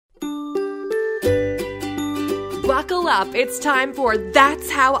Buckle up, it's time for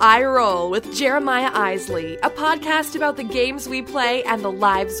That's How I Roll with Jeremiah Isley, a podcast about the games we play and the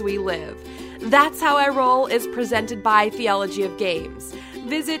lives we live. That's How I Roll is presented by Theology of Games.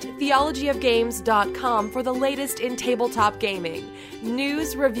 Visit theologyofgames.com for the latest in tabletop gaming,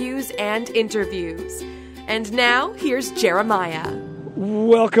 news, reviews, and interviews. And now, here's Jeremiah.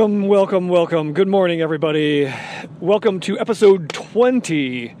 Welcome. Good morning, everybody. Welcome to episode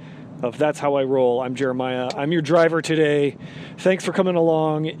 20 of That's How I Roll. I'm Jeremiah. I'm your driver today. Thanks for coming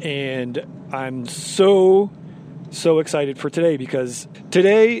along, and I'm so excited for today because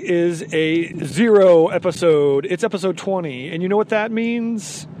today is a 0 episode. It's episode 20, and you know what that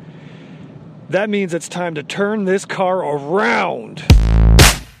means? That means it's time to turn this car around.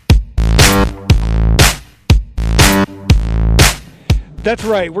 That's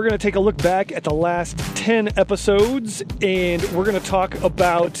right. We're going to take a look back at the last 10 episodes, and we're going to talk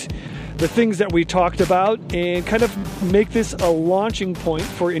about the things that we talked about and kind of make this a launching point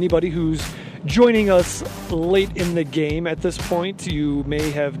for anybody who's joining us late in the game. At this point, you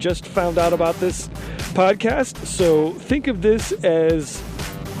may have just found out about this podcast, so think of this as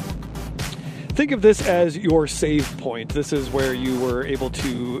your save point. This is where you were able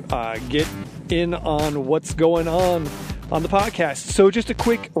to get in on what's going on the podcast. So just a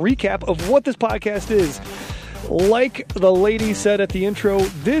quick recap of what this podcast is. Like the lady said at the intro,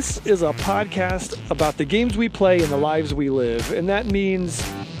 this is a podcast about the games we play and the lives we live. And that means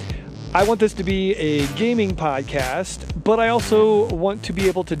I want this to be a gaming podcast, but I also want to be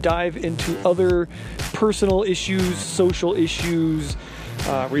able to dive into other personal issues, social issues,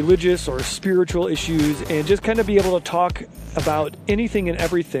 religious or spiritual issues, and just kind of be able to talk about anything and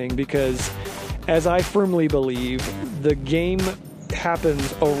everything, because as I firmly believe, the game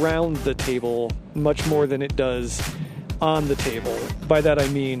happens around the table much more than it does on the table. By that I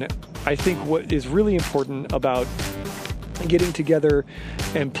mean, I think what is really important about getting together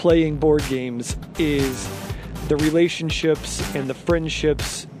and playing board games is the relationships and the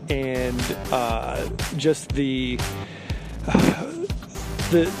friendships and just the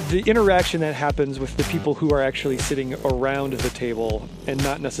interaction that happens with the people who are actually sitting around the table, and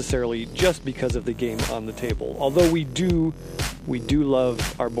not necessarily just because of the game on the table. Although we do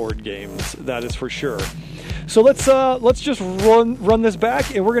love our board games, that is for sure. So let's just run this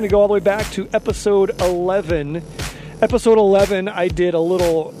back, and we're going to go all the way back to episode 11. Episode 11, I did a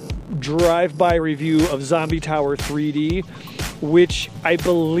little drive-by review of Zombie Tower 3D, which I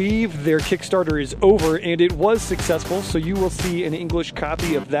believe their Kickstarter is over, and it was successful, so you will see an English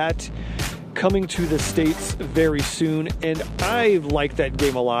copy of that coming to the States very soon, and I like that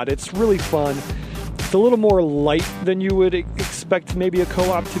game a lot. It's really fun. It's a little more light than you would expect maybe a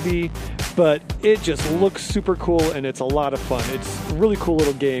co-op to be, but it just looks super cool, and it's a lot of fun. It's a really cool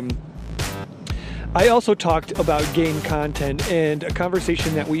little game. I also talked about game content and a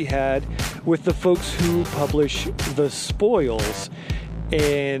conversation that we had with the folks who publish The Spoils.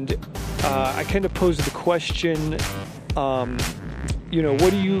 And I kind of posed the question, how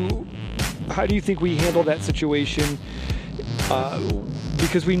do you think we handle that situation?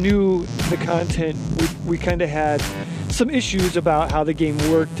 Because we knew the content, we kind of had some issues about how the game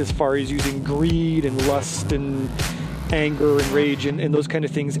worked as far as using greed and lust and anger and rage and those kind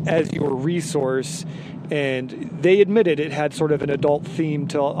of things as your resource, and they admitted it had sort of an adult theme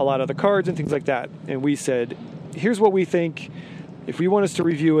to a lot of the cards and things like that. And we said, here's what we think. If you want us to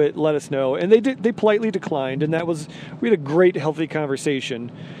review it, let us know. And they politely declined, and we had a great, healthy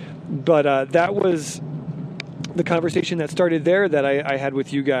conversation. But that was the conversation that started there that I had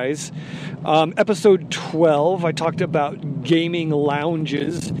with you guys. Episode 12, I talked about gaming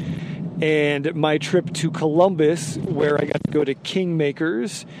lounges and my trip to Columbus, where I got to go to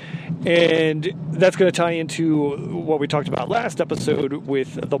Kingmakers. And that's going to tie into what we talked about last episode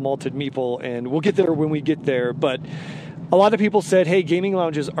with the Malted Meeple, and we'll get there when we get there. But a lot of people said, hey, gaming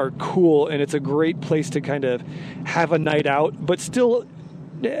lounges are cool, and it's a great place to kind of have a night out, but still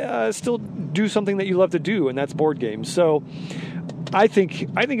do something that you love to do, and that's board games. So I think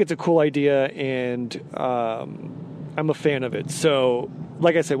it's a cool idea, and I'm a fan of it. So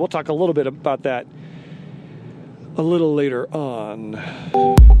like I said, we'll talk a little bit about that a little later on.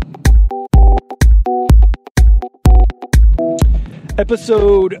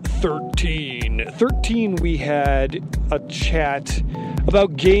 Episode 13. 13, we had a chat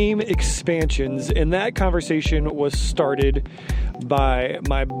about game expansions, and that conversation was started by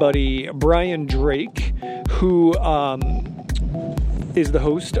my buddy Brian Drake, who is the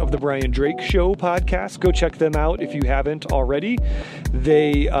host of the Brian Drake Show podcast. Go check them out if you haven't already.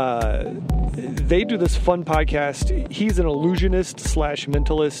 They do this fun podcast. He's an illusionist /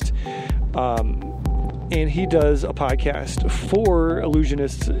 mentalist. and he does a podcast for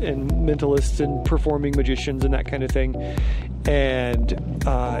illusionists and mentalists and performing magicians and that kind of thing. And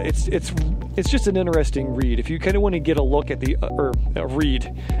it's just an interesting read. If you kind of want to get a look at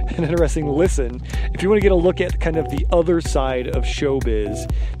an interesting listen. If you want to get a look at kind of the other side of showbiz,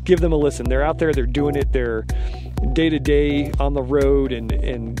 give them a listen. They're out there, they're doing it, they're day to day on the road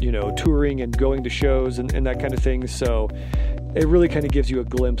and touring and going to shows and that kind of thing. So it really kind of gives you a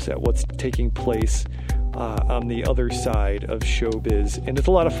glimpse at what's taking place on the other side of showbiz, and it's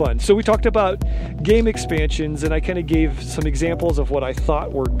a lot of fun. So we talked about game expansions, and I kind of gave some examples of what I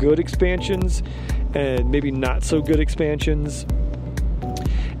thought were good expansions and maybe not so good expansions.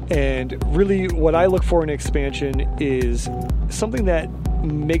 And really what I look for in an expansion is something that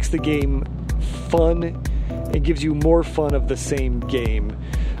makes the game fun and gives you more fun of the same game.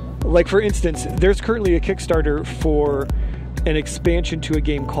 Like, for instance, there's currently a Kickstarter for an expansion to a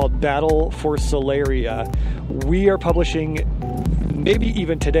game called Battle for Solaria. We are publishing, maybe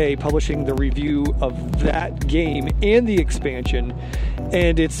even today, publishing the review of that game and the expansion.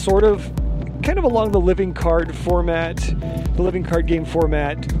 And it's sort of kind of along the living card game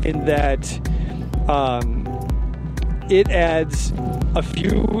format, in that it adds a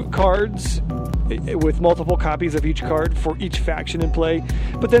few cards with multiple copies of each card for each faction in play,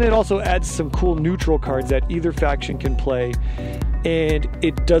 but then it also adds some cool neutral cards that either faction can play, and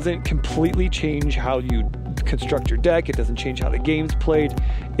it doesn't completely change how you construct your deck. It doesn't change how the game's played.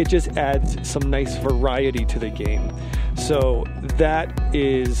 It just adds some nice variety to the game. So that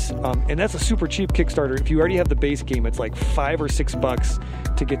is, and that's a super cheap Kickstarter. If you already have the base game, it's like $5 or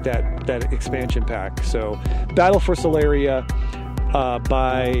 $6 to get that expansion pack. So Battle for Solaria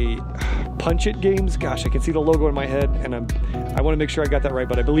by Punch It Games. Gosh, I can see the logo in my head, and I want to make sure I got that right,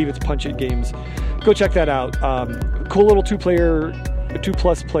 but I believe it's Punch It Games. Go check that out. Cool little 2+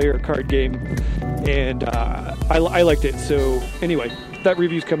 player card game, and I liked it. So anyway, that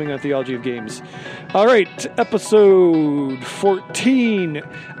review's coming on Theology of Games. All right, episode 14.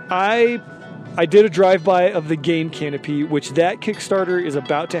 I did a drive-by of the Game Canopy, which that Kickstarter is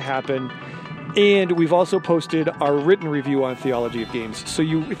about to happen. And we've also posted our written review on Theology of Games. So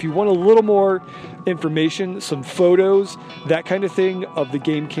if you want a little more information, some photos, that kind of thing of the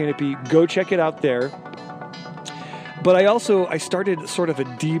Game Canopy, go check it out there. But I started sort of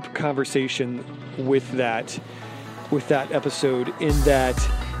a deep conversation with that episode, in that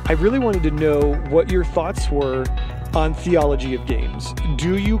I really wanted to know what your thoughts were on Theology of Games.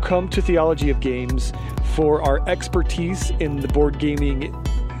 Do you come to Theology of Games for our expertise in the board gaming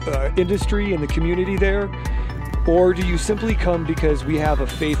industry and the community there? Or do you simply come because we have a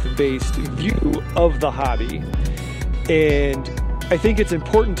faith-based view of the hobby? And I think it's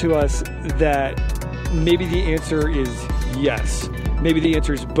important to us that maybe the answer is yes. Maybe the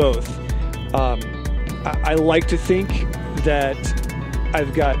answer is both. I like to think that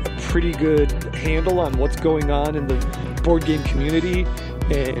I've got a pretty good handle on what's going on in the board game community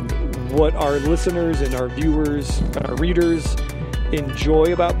and what our listeners and our viewers and our readers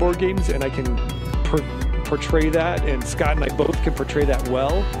enjoy about board games, and I can portray that, and Scott and I both can portray that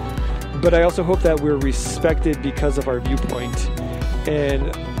well. But I also hope that we're respected because of our viewpoint.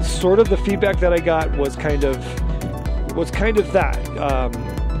 And sort of the feedback that I got was kind of that.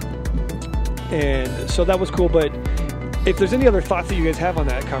 And so that was cool. But if there's any other thoughts that you guys have on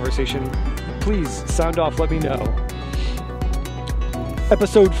that conversation, please sound off, let me know.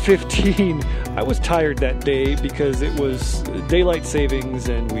 Episode 15. I was tired that day because it was daylight savings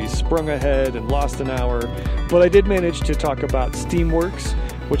and we sprung ahead and lost an hour. But I did manage to talk about Steamworks,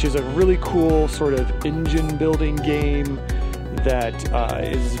 which is a really cool sort of engine building game that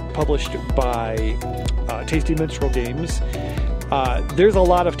is published by Tasty Minstrel Games. There's a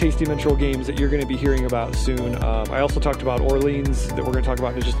lot of Tasty Minstrel games that you're going to be hearing about soon. I also talked about Orleans that we're going to talk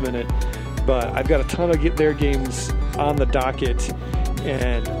about in just a minute. But I've got a ton of their games on the docket,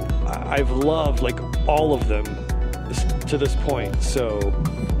 and I've loved like all of them to this point. So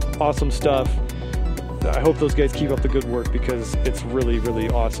awesome stuff. I hope those guys keep up the good work because it's really, really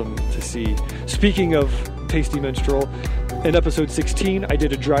awesome to see. Speaking of Tasty Minstrel, in episode 16, I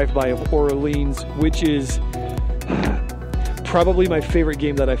did a drive-by of Orleans, which is probably my favorite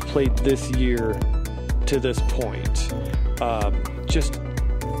game that I've played this year to this point. Just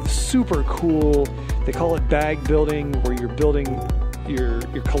super cool. They call it bag building, where you're building your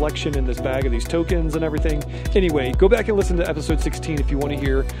collection in this bag of these tokens and everything. Anyway, go back and listen to episode 16 if you want to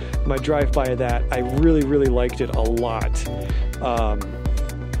hear my drive-by of that. I really, really liked it a lot.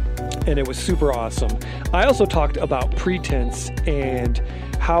 And it was super awesome. I also talked about Pretense and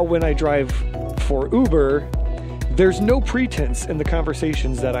how when I drive for Uber, there's no pretense in the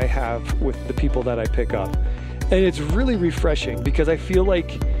conversations that I have with the people that I pick up. And it's really refreshing because I feel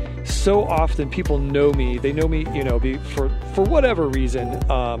like so often people know me. They know me, for whatever reason.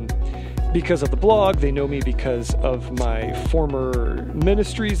 Because of the blog, they know me because of my former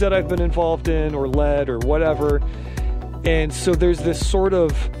ministries that I've been involved in or led or whatever. And so there's this sort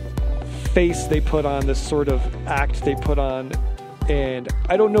of face they put on, this sort of act they put on. And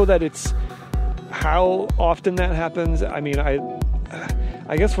I don't know that it's how often that happens. I mean, I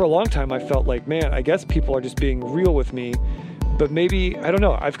guess for a long time I felt like, man, I guess people are just being real with me. But maybe, I don't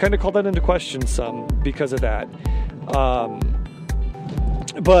know, I've kind of called that into question some because of that.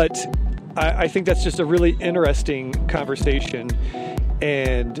 But I think that's just a really interesting conversation.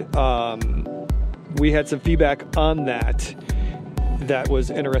 And we had some feedback on that was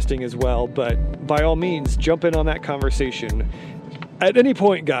interesting as well. But by all means, jump in on that conversation. At any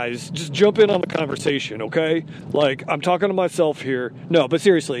point, guys, just jump in on the conversation, okay? Like, I'm talking to myself here. No, but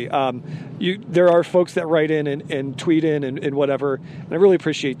seriously, there are folks that write in and tweet in and whatever, and I really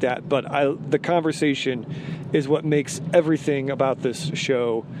appreciate that. But the conversation is what makes everything about this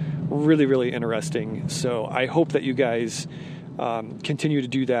show really, really interesting. So I hope that you guys continue to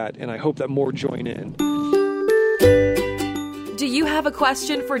do that, and I hope that more join in. Do you have a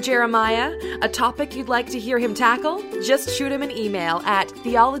question for Jeremiah? A topic you'd like to hear him tackle? Just shoot him an email at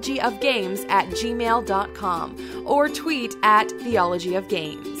theologyofgames@gmail.com or tweet at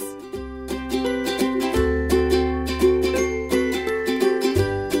theologyofgames.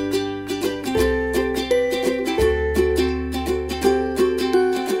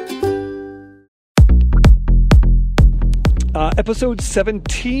 Episode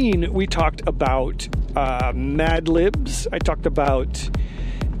 17, we talked about Mad Libs. I talked about,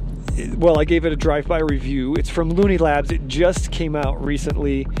 I gave it a drive-by review. It's from Looney Labs. It just came out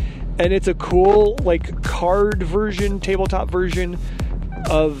recently, and it's a cool, card version, tabletop version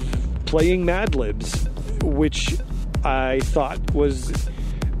of playing Mad Libs, which I thought was,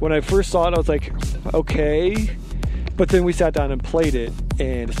 when I first saw it, I was like, okay. But then we sat down and played it,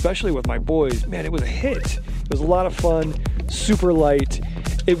 and especially with my boys, man, it was a hit. It was a lot of fun, super light.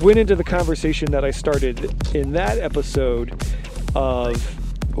 It went into the conversation that I started in that episode of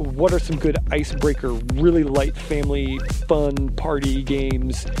what are some good icebreaker, really light family fun party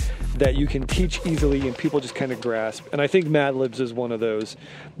games that you can teach easily and people just kind of grasp. And I think Mad Libs is one of those.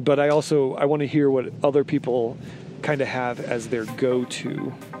 But I want to hear what other people kind of have as their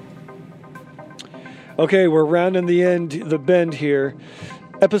go-to. Okay, we're rounding the bend here.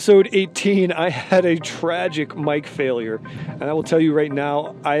 Episode 18, I had a tragic mic failure. And I will tell you right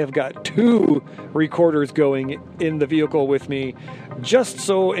now, I have got 2 recorders going in the vehicle with me, just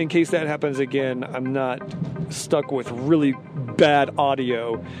so in case that happens again, I'm not stuck with really bad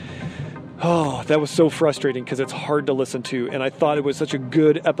audio. Oh, that was so frustrating because it's hard to listen to. And I thought it was such a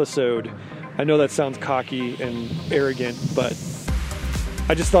good episode. I know that sounds cocky and arrogant, but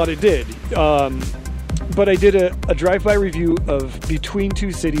I just thought it did. But I did a drive-by review of Between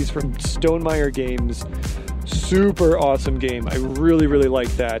Two Cities from Stonemaier Games. Super awesome game. I really, really like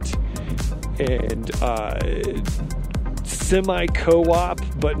that. And semi-co-op,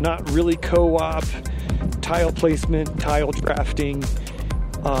 but not really co-op. Tile placement, tile drafting.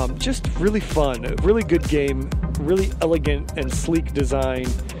 Just really fun. A really good game. Really elegant and sleek design.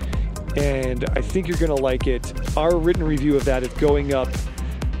 And I think you're going to like it. Our written review of that is going up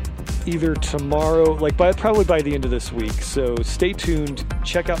either tomorrow, probably by the end of this week. So stay tuned.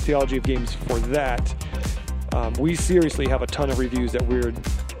 Check out Theology of Games for that. We seriously have a ton of reviews that we're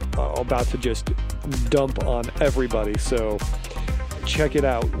about to just dump on everybody. So check it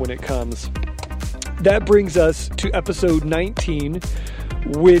out when it comes. That brings us to episode 19,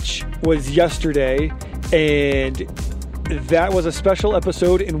 which was yesterday. And that was a special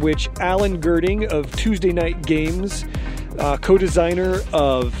episode in which Alan Girding of Tuesday Night Games, co-designer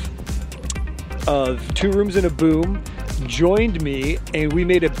of Two Rooms and a Boom, joined me, and we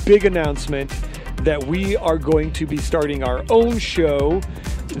made a big announcement that we are going to be starting our own show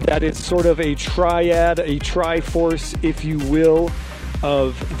that is sort of a triad, a triforce, if you will,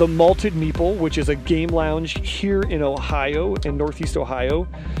 of the Malted Meeple, which is a game lounge here in Ohio, in Northeast Ohio,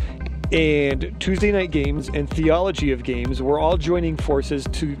 and Tuesday Night Games and Theology of Games. We're all joining forces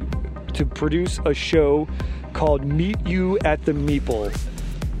to produce a show called Meet You at the Meeple.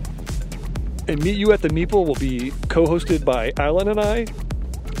 And Meet You at the Meeple will be co-hosted by Alan and I.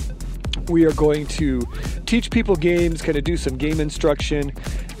 We are going to teach people games, kind of do some game instruction,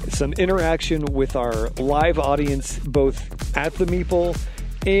 some interaction with our live audience, both at the Meeple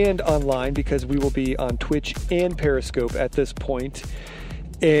and online, because we will be on Twitch and Periscope at this point.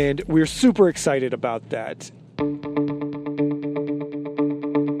 And we're super excited about that.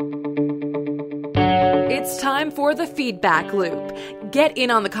 It's time for the feedback loop. Get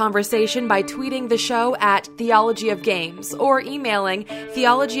in on the conversation by tweeting the show at Theology of Games or emailing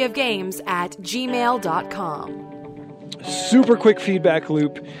theologyofgames@gmail.com. Super quick feedback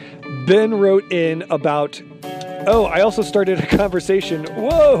loop. Ben wrote in about, I also started a conversation,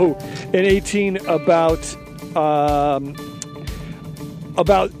 in 18 about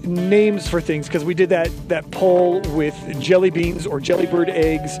names for things, because we did that poll with jelly beans or jellybird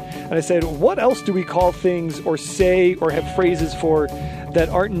eggs, and I said, what else do we call things or say or have phrases for that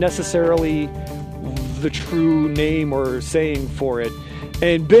aren't necessarily the true name or saying for it?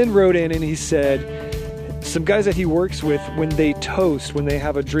 And Ben wrote in and he said some guys that he works with, when they toast, when they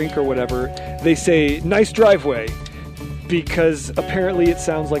have a drink or whatever, they say, nice driveway, because apparently it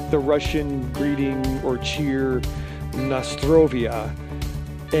sounds like the Russian greeting or cheer, Nostrovia.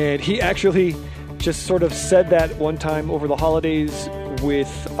 And he actually just sort of said that one time over the holidays with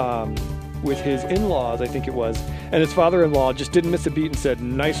his in-laws, I think it was, and his father-in-law just didn't miss a beat and said,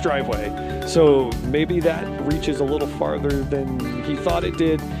 nice driveway. So maybe that reaches a little farther than he thought it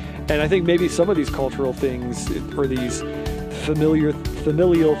did. And I think maybe some of these cultural things, or these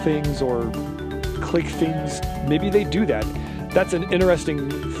familial things or clique things, maybe they do that. That's an interesting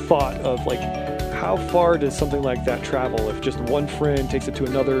thought of, like, how far does something like that travel if just one friend takes it to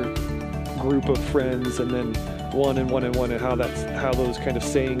another group of friends, and then one and one and one, and how those kind of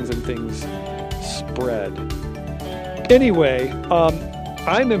sayings and things spread. Anyway,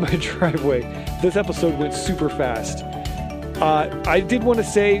 I'm in my driveway. This episode went super fast. I did want to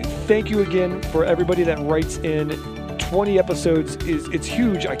say thank you again for everybody that writes in. 20 episodes it's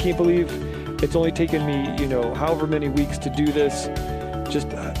huge. I can't believe it's only taken me, however many weeks to do this. Just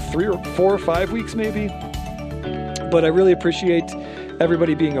 3 or 4 or 5 weeks maybe. But I really appreciate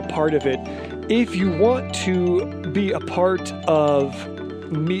everybody being a part of it. If you want to be a part of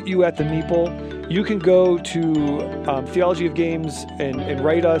Meet You at the Meeple, you can go to Theology of Games and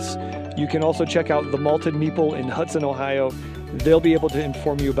write us. You can also check out the Malted Meeple in Hudson, Ohio. They'll be able to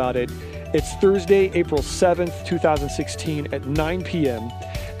inform you about it. It's Thursday, April 7th, 2016 at 9 p.m.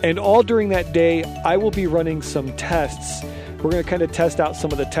 And all during that day, I will be running some tests. We're going to kind of test out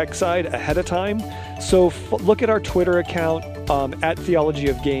some of the tech side ahead of time. So look at our Twitter account at Theology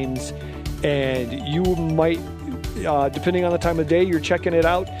of Games, and you might, depending on the time of day you're checking it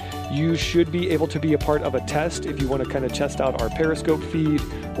out, you should be able to be a part of a test if you want to kind of test out our Periscope feed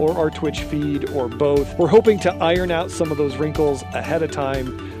or our Twitch feed or both. We're hoping to iron out some of those wrinkles ahead of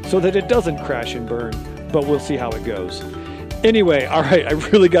time so that it doesn't crash and burn, but we'll see how it goes. Anyway, all right, I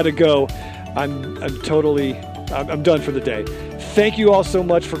really got to go. I'm done for the day. Thank you all so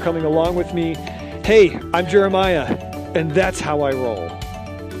much for coming along with me. Hey, I'm Jeremiah, and that's how I roll.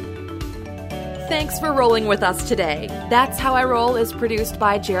 Thanks for rolling with us today. That's How I Roll is produced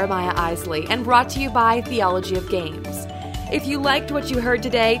by Jeremiah Isley and brought to you by Theology of Games. If you liked what you heard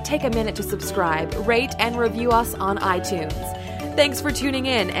today, take a minute to subscribe, rate, and review us on iTunes. Thanks for tuning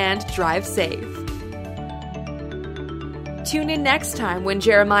in, and drive safe. Tune in next time when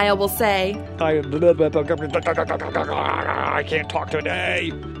Jeremiah will say, I can't talk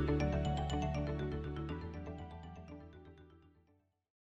today.